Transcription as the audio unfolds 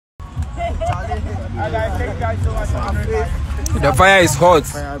Thank you guys so much for coming. The fire is hot.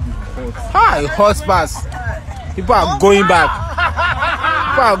 Hi, hot pass. People are going back.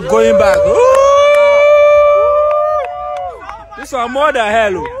 People are going back. This one more than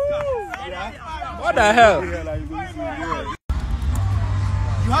hell. What the hell? You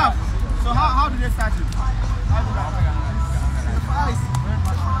have. So how did they start it? How did that?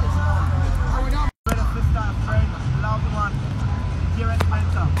 Brother, sister, friend, loved one, dearest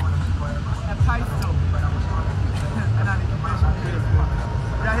mentor, a title, and an information video.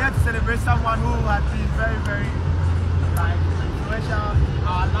 We are here to celebrate someone who has been very, very influential in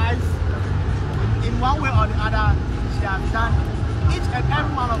our lives. In one way or the other, she has done each and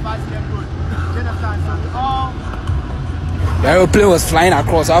every one of us here good. You understand? So we all. The aeroplane was flying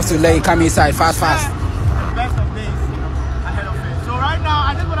across. I have to let it come inside fast. The best of days ahead of it. So right now,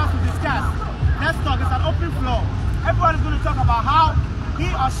 I just want us to discuss. Let's talk. It's an open floor. Everyone is going to talk about how he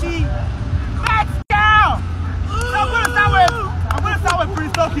or she met girl. So I'm going to start with Prince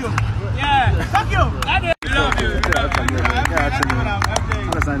Tokyo. Yeah. Tokyo. We love you.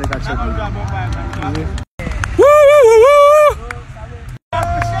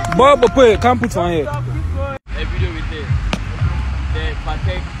 Boy, can't put one here. A video with the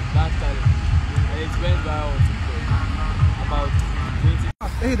Patek last time, and it went viral on TikTok about 20.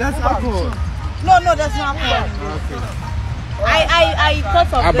 Hey, that's alcohol. No, that's not alcohol. Okay. I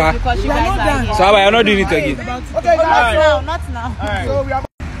thought of this because you guys are here. So I'm not doing it again. Okay, not now. All right. So we have.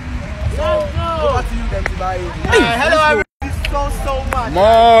 Over to you, DemzyBaYe. Hello, everybody. So much.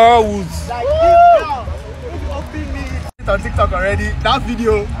 More woods. Like this girl, if you open me on TikTok already, that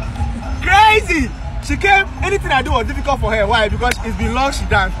video, crazy. She came. Anything I do was difficult for her. Why? Because it's been long she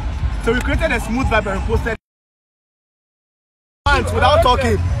danced. So we created a smooth vibe and posted months without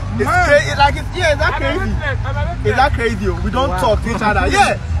talking. It's crazy. Like is that crazy? Is that crazy? We don't talk to each other.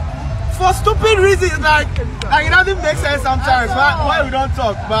 Yeah. For stupid reasons, like it doesn't make sense sometimes. Why we don't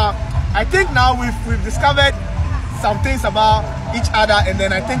talk? But I think now we've discovered some things about each other, and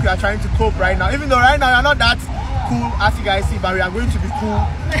then I think we are trying to cope right now. Even though right now we are not that cool as you guys see, but we are going to be cool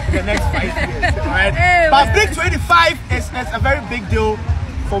in the next 5 years. Right? But big 25 is a very big deal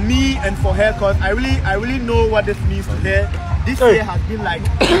for me and for her, because I really know what this means to her. This year has been like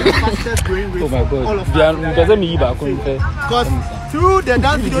the fastest growing rate for all of us. Because through the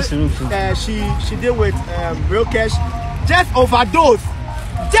dance video she did with Real Cash, just overdose,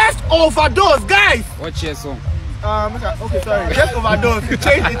 guys. What's your song? Okay, sorry, just overdose. It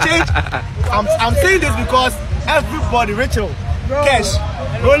changed. I'm saying this because everybody, Rachel, Cash,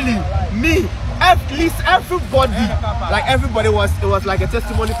 Rolly, me, at least everybody, it was like a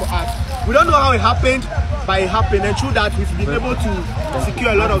testimony for us. We don't know how it happened, but it happened, and through that we've been able to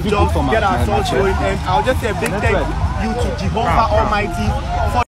secure a lot of jobs, get ourselves going. And I'll just say a big thank you to Jehovah Almighty for